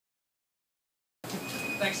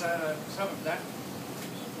Thanks, I was hoping for that.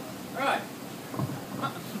 Alright.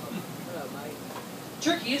 Hello, mate.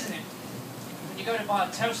 Tricky, isn't it? When you go to buy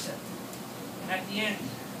a toaster, and at the end,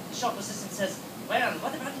 the shop assistant says, well,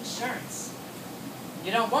 what about insurance?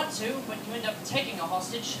 You don't want to, but you end up taking a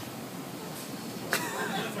hostage.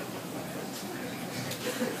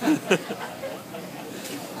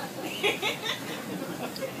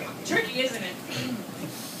 Tricky, isn't it?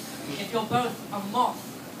 If you're both a moth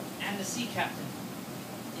and a sea captain.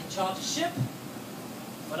 In charge of ship,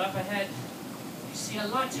 but up ahead, you see a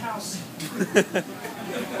lighthouse.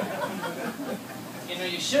 You know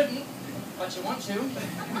you shouldn't, but you want to.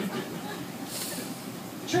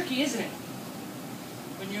 Tricky, isn't it?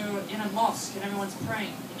 When you're in a mosque and everyone's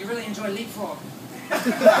praying, and you really enjoy leapfrog.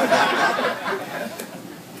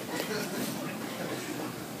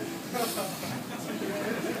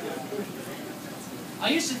 I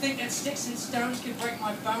used to think that sticks and stones could break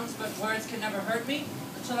my bones, but words could never hurt me,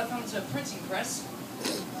 until I fell into a printing press.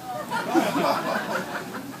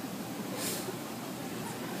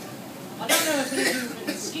 I don't know if any of you have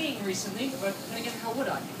been skiing recently, but then again, how would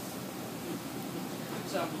I?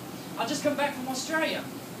 So, I've just come back from Australia.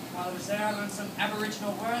 While I was there, I learned some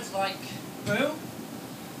Aboriginal words like boo,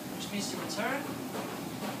 which means to return.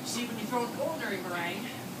 You see, when you throw an ordinary meringue,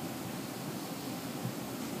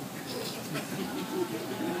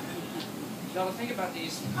 you gotta think about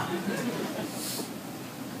these.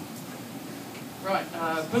 Right,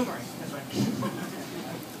 boomerang, that's right.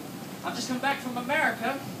 I've just come back from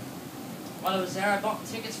America. While I was there, I bought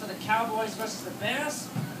tickets for the Cowboys versus the Bears.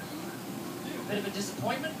 A bit of a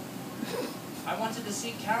disappointment. I wanted to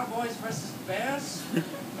see Cowboys versus Bears.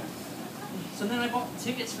 So then I bought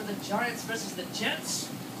tickets for the Giants versus the Jets.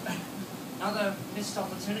 Another missed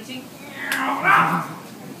opportunity.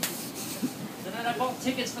 And then I bought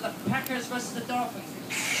tickets for the Packers versus the Dolphins.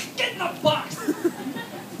 Get in the box!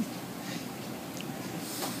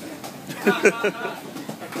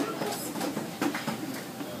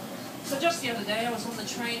 So just the other day, I was on the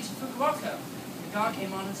train to Fukuoka. The guard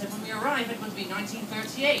came on and said when we arrive, it would be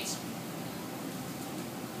 1938.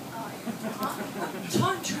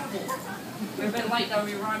 Time travel! We were a bit late though,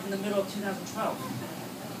 we arrived in the middle of 2012.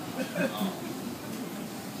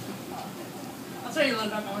 I'll tell you a little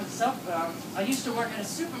about myself. I used to work at a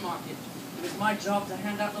supermarket. It was my job to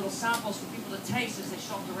hand out little samples for people to taste as they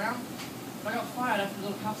shopped around. But I got fired after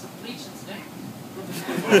little cups of bleach incident.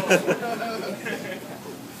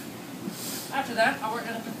 After that, I worked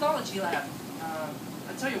at a pathology lab.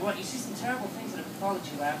 I tell you what, you see some terrible things in a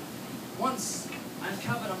pathology lab. Once, I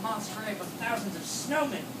uncovered a monster egg with thousands of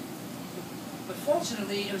snowmen. But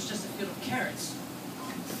fortunately, it was just a field of carrots.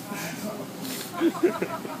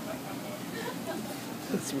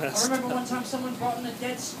 I remember one time someone brought in a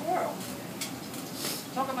dead squirrel.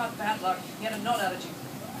 Talk about bad luck. He had a nut allergy.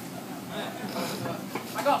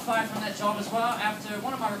 I got fired from that job as well after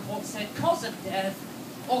one of my reports said cause of death,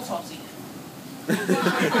 autopsy.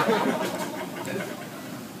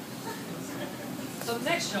 So the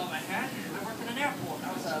next job I had, I worked in an airport.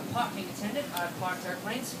 I was a parking attendant. I parked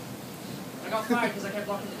airplanes. I got fired because I kept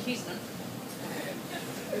locking the keys in them.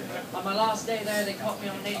 On my last day there, they caught me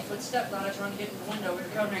on an 8-foot step ladder trying to get in the window with a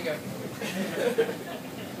coat hanger.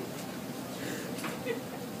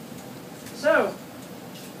 So,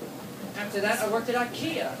 after that, I worked at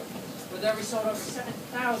IKEA with every sort of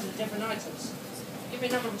 7,000 different items. Give me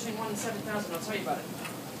a number between 1 and 7,000, I'll tell you about it.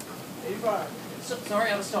 85. So,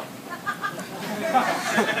 sorry, I was stopped.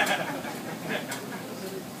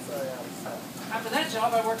 After that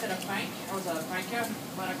job, I worked at a bank. I was a banker,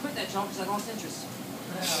 but I quit that job because I lost interest.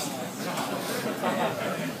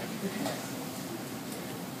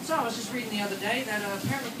 So I was just reading the other day that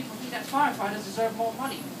apparently people think that firefighters deserve more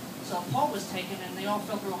money. So a poll was taken and they all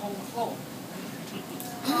fell through a hole in the floor.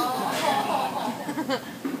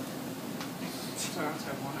 Sorry, I'm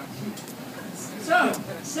terrible. So,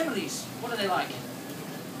 similes, what are they like?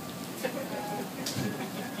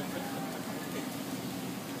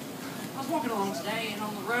 I was walking along today and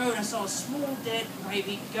on the road I saw a small dead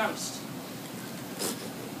baby ghost.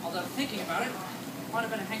 Although thinking about it, it might have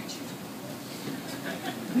been a handkerchief.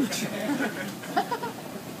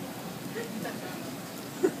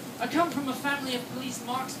 I come from a family of police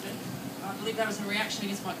marksmen. I believe that was in reaction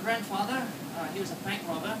against my grandfather. He was a bank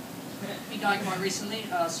robber. He died quite recently,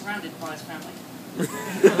 surrounded by his family.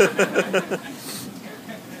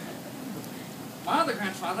 My other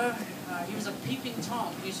grandfather, he was a peeping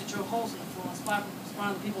Tom. He used to drill holes in the floor and spy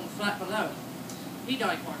on the people in the flat below. He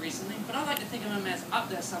died quite recently, but I like to think of him as up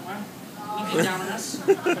there somewhere, looking down on us.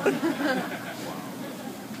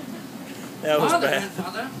 That was my other bad.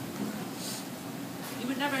 grandfather, he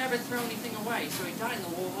would never ever throw anything away, so he died in the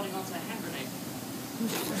war holding onto a hand grenade.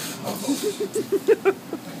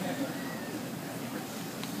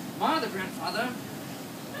 My other grandfather,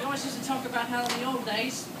 he always used to talk about how in the old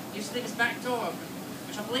days, he used to leave his back door open,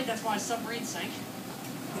 which I believe that's why his submarine sank.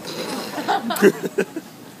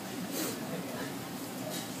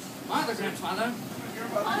 My other grandfather,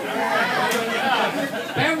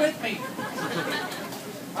 bear with me.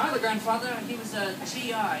 My other grandfather, he was a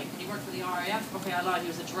GI, and he worked for the RAF. Okay, I lied, he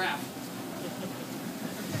was a giraffe.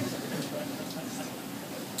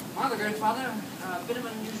 My other grandfather, a bit of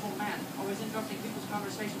an unusual man, always interrupting people's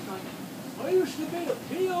conversations going, I used to be a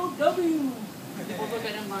POW. People look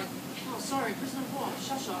at him like, oh, sorry, prisoner of war,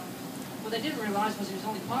 shush up. What they didn't realize was he was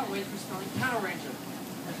only partway through spelling Power Ranger.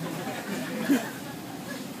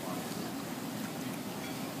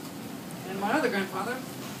 And my other grandfather,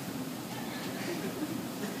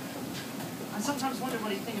 I sometimes wonder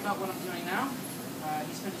what he'd think about what I'm doing now.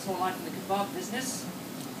 He spent his whole life in the kebab business.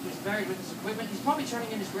 He was buried with his equipment. He's probably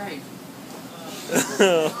turning in his grave.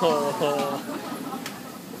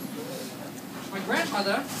 My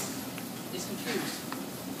grandmother is confused.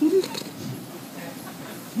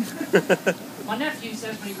 My nephew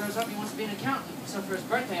says when he grows up he wants to be an accountant. So for his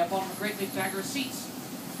birthday I bought him a great big bag of receipts.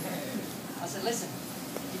 I said, listen,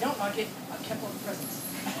 if you don't like it, I've kept all the presents.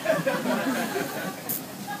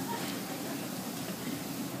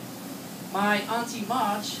 My Auntie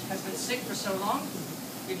Marge has been sick for so long,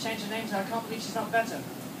 we've changed her name to I can't believe she's not better.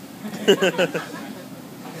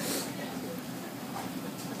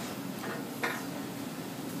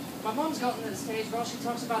 My mom's gotten to the stage where all she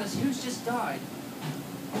talks about is who's just died.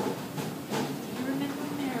 Do you remember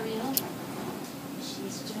Mariel?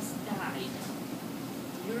 She's just died.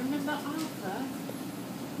 Do you remember Arthur?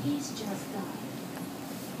 He's just died.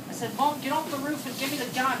 I said, Mom, get off the roof and give me the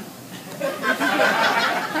gun.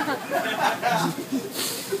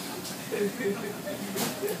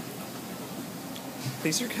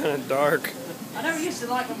 These are kind of dark. I never used to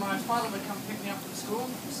like when my father would come pick me up from school.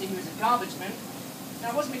 You see, he was a garbage man. Now,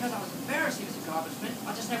 it wasn't because I was embarrassed he was a garbage man.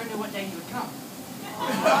 I just never knew what day he would come.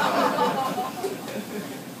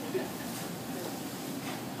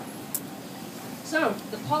 So,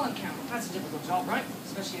 the pollen count. That's a difficult job, right?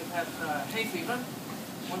 Especially if you have hay fever.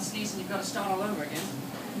 One sneeze and you've got to start all over again.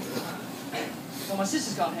 Well, my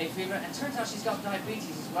sister's got hay fever, and it turns out she's got diabetes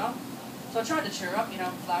as well. So I tried to cheer her up, you know,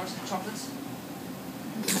 flowers and chocolates.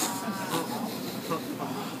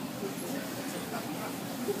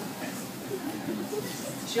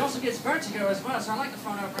 She also gets vertigo as well, so I like to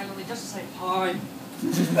phone her up randomly just to say hi.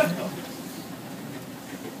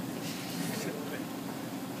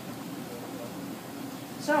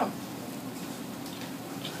 So,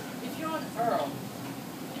 if you're an Earl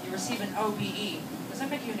and you receive an OBE, does that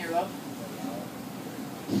make you an hero?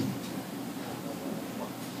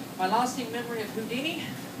 My lasting memory of Houdini?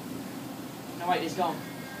 No, wait, he's gone.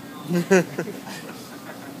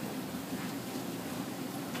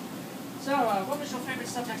 So, what was your favorite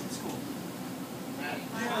subject in school?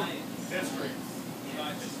 History.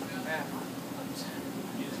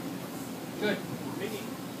 Good.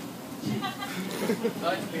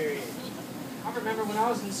 Lunch period. I remember when I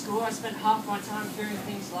was in school, I spent half my time doing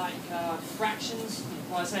things like fractions.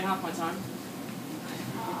 Well, I say half my time.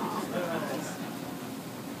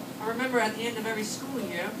 I remember at the end of every school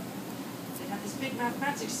year, they had this big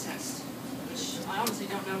mathematics test, which I honestly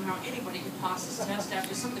don't know how anybody could pass this test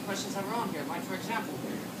after some of the questions that were on here. Like, for example,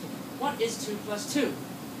 what is 2 plus 2?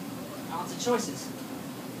 Answer choices.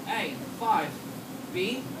 A, 5.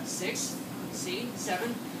 B, 6. C,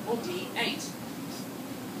 7. Or D, 8.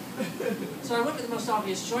 So I went with the most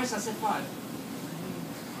obvious choice. I said 5.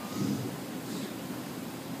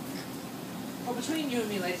 Well, between you and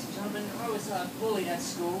me, ladies and gentlemen, I was bullied at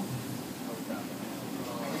school.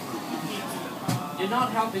 You're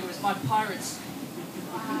not helping. It was my pirates.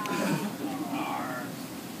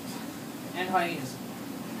 And hyenas.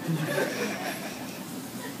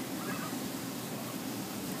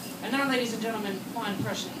 And now, ladies and gentlemen, my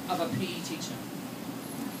impression of a PE teacher.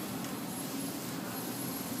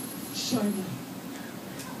 Shiny.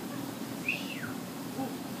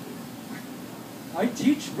 I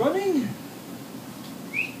teach running.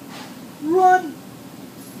 Run.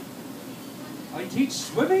 I teach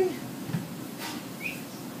swimming.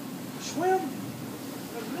 Swim.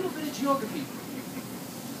 And a little bit of geography.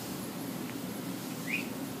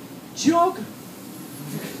 Jog.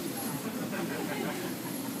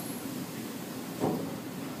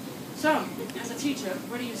 So, as a teacher,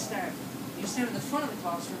 where do you stand? You stand in the front of the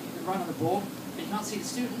classroom, you can run on the board, but you can't see the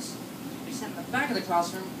students. You stand in the back of the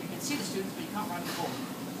classroom, you can see the students, but you can't run on the board.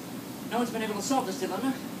 No one's been able to solve this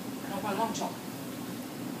dilemma, not by a long chalk.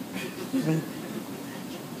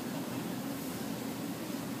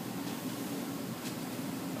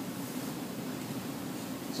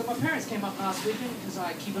 So my parents came up last weekend because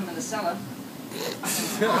I keep them in the cellar.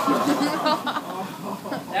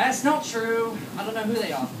 That's not true. I don't know who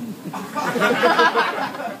they are.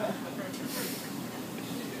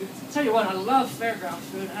 Tell you what, I love fairground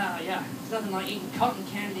food. Yeah, it's nothing like eating cotton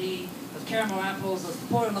candy, those caramel apples, those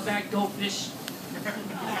boiled in the back goldfish.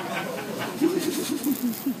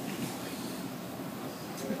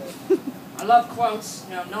 I love quotes.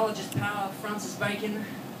 You know, knowledge is power. Francis Bacon.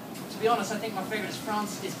 To be honest, I think my favorite is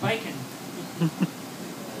France is bacon.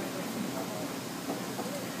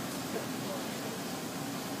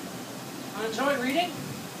 I enjoy reading.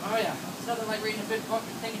 Oh yeah, it's nothing like reading a big book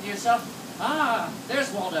and thinking to yourself, ah, there's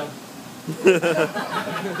Waldo.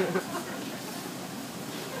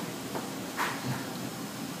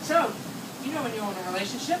 So, you know when you're in a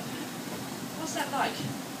relationship, what's that like?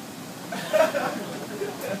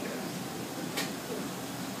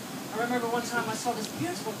 I remember one time I saw this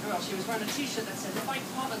beautiful girl. She was wearing a t-shirt that said "Fight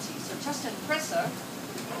Poverty." So just to impress her,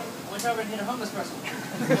 I went over and hit a homeless person.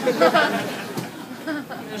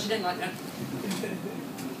 You know, she didn't like that.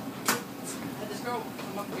 I had this girl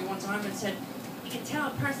come up to me one time and said, "You can tell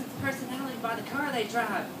a person's personality by the car they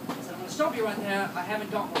drive." I said, "I'm going to stop you right there. I haven't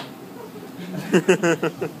got one."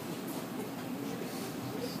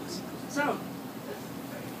 So,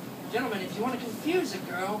 gentlemen, if you want to confuse a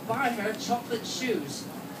girl, buy her chocolate shoes.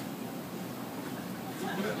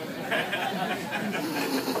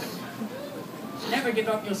 Never give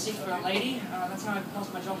up your seat for a lady. That's how I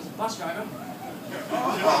lost my job as a bus driver.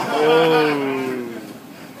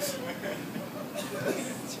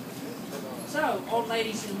 So, old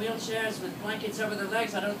ladies in wheelchairs with blankets over their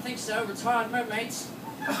legs, I don't think so. Retired mermaids.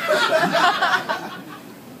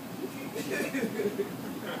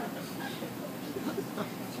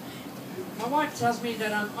 My wife tells me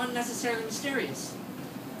that I'm unnecessarily mysterious.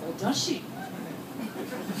 Or does she?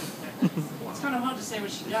 It's kind of hard to say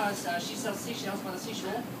what she does. She sells seashells by the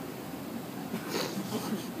seashore.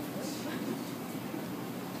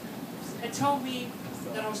 It told me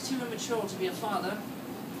that I was too immature to be a father.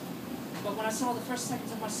 But when I saw the first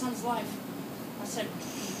seconds of my son's life, I said,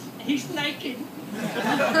 he's naked.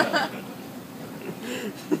 I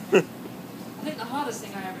think the hardest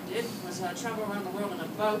thing I ever did was travel around the world in a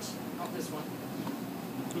boat. Not this one.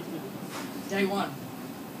 Day one.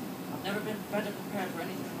 I've never been better prepared for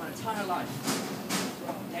anything in my entire life.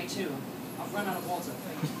 Day two. I've run out of water.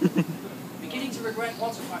 Beginning to regret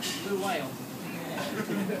water fighting blue whale.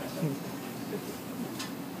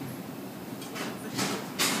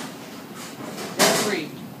 Day three.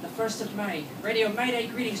 The 1st of May. Radio Mayday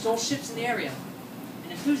greetings to all ships in the area.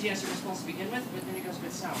 An enthusiastic response to begin with, but then it goes a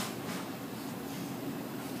bit south.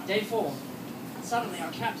 Day 4. Suddenly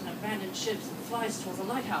our captain abandons ships and flies towards a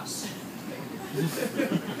lighthouse.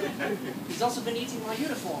 He's also been eating my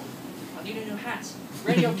uniform. I need a new hat.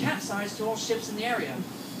 Radio capsized to all ships in the area. An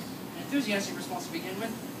enthusiastic response to begin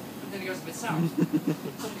with, but then it goes a bit south.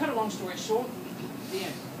 So to cut a long story short, the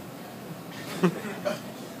end.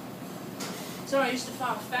 So I used to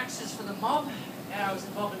file faxes for the mob, and I was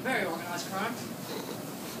involved in very organized crime.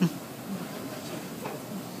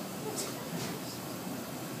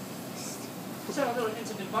 So a little hint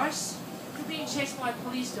of advice. If you're being chased by a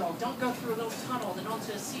police dog, don't go through a little tunnel, then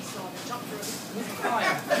onto a seesaw, and jump through a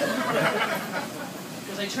fire.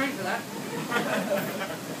 Because they train for that.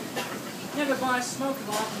 Never buy a smoke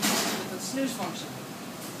alarm with a snooze function.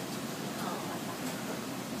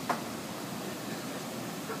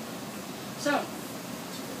 So,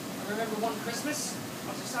 I remember one Christmas, I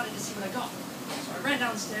was excited to see what I got. So I ran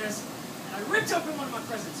downstairs, and I ripped open one of my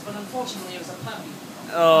presents, but unfortunately it was a puppy.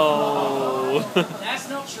 Oh. That's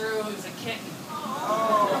not true, it was a kitten.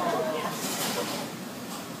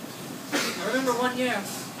 I remember one year,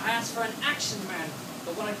 I asked for an action man,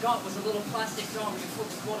 but what I got was a little plastic dog with a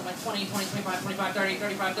quarter by 20, 20, 25, 25, 30,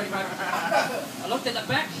 35, 35. I looked at the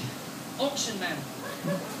back, auction man.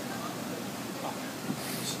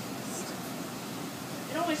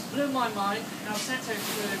 It always blew my mind how Santa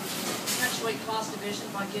could perpetuate class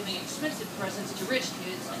division by giving expensive presents to rich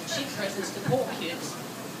kids and cheap presents to poor kids.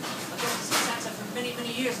 I thought this was Santa for many,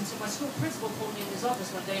 many years until my school principal called me in his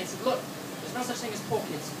office one day and said, "Look, there's no such thing as poor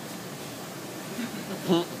kids."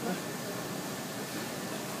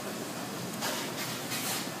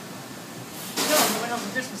 So, I went home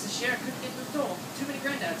for Christmas this year, I couldn't get through the door. Too many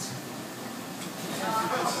granddads. I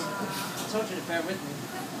told you to bear with me.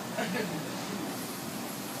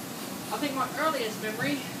 I think my earliest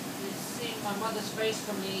memory is seeing my mother's face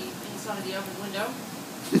from the inside of the open window.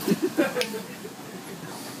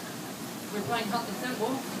 we were playing Hunt the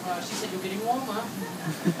Thimble. She said, "You're getting warmer."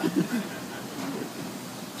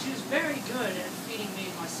 She was very good at feeding me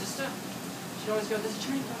and my sister. She'd always go, "There's a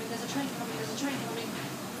train coming, there's a train coming, there's a train coming."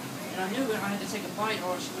 And I knew I had to take a bite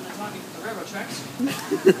or she wouldn't have time me for the railroad tracks.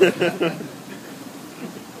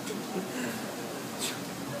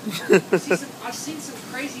 I've seen some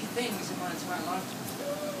crazy things in my entire life.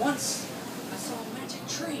 Once, I saw a magic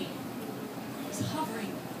tree. It was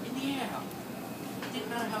hovering in the air. It didn't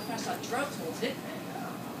matter how fast I drove towards it.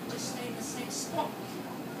 It just stayed in the same spot.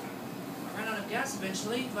 I ran out of gas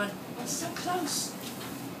eventually, but I was so close.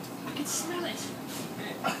 I could smell it.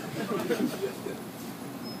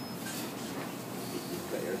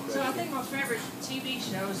 So I think my favorite TV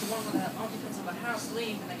show is the one where the occupants of a house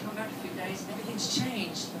leave and they come back a few days and everything's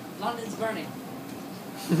changed. London's burning.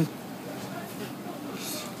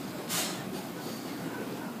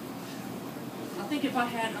 I think if I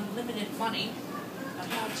had unlimited money, I'd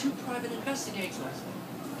hire 2 private investigators.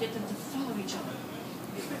 Get them to follow each other.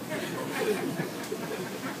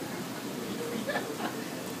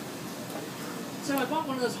 So I bought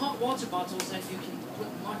one of those hot water bottles that you can put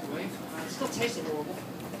in the microwave. It still tasted horrible.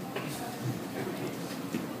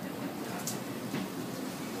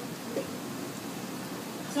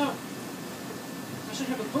 So, I should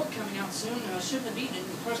have a book coming out soon. I shouldn't have eaten it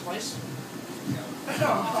in the first place.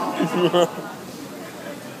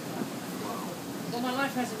 Well, my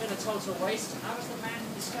life hasn't been a total waste. I was the man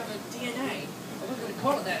who discovered DNA. I wasn't going to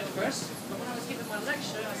call it that at first, but when I was giving my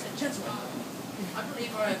lecture, I said, "Gentlemen, I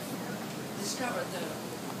believe I've discovered the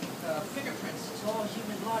fingerprints to all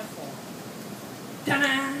human life form."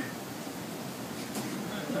 Ta-da!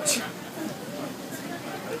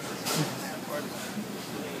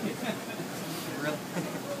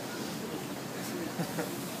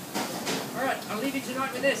 Alright, I'll leave you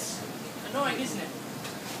tonight with this. Annoying, isn't it?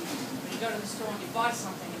 When you go to the store and you buy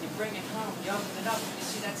something and you bring it home, you open it up and you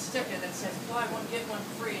see that sticker that says "Buy one, get one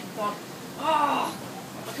free," and thought, "Oh,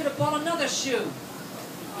 I could have bought another shoe."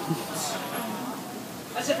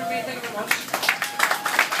 That's it for me. Thank you very much.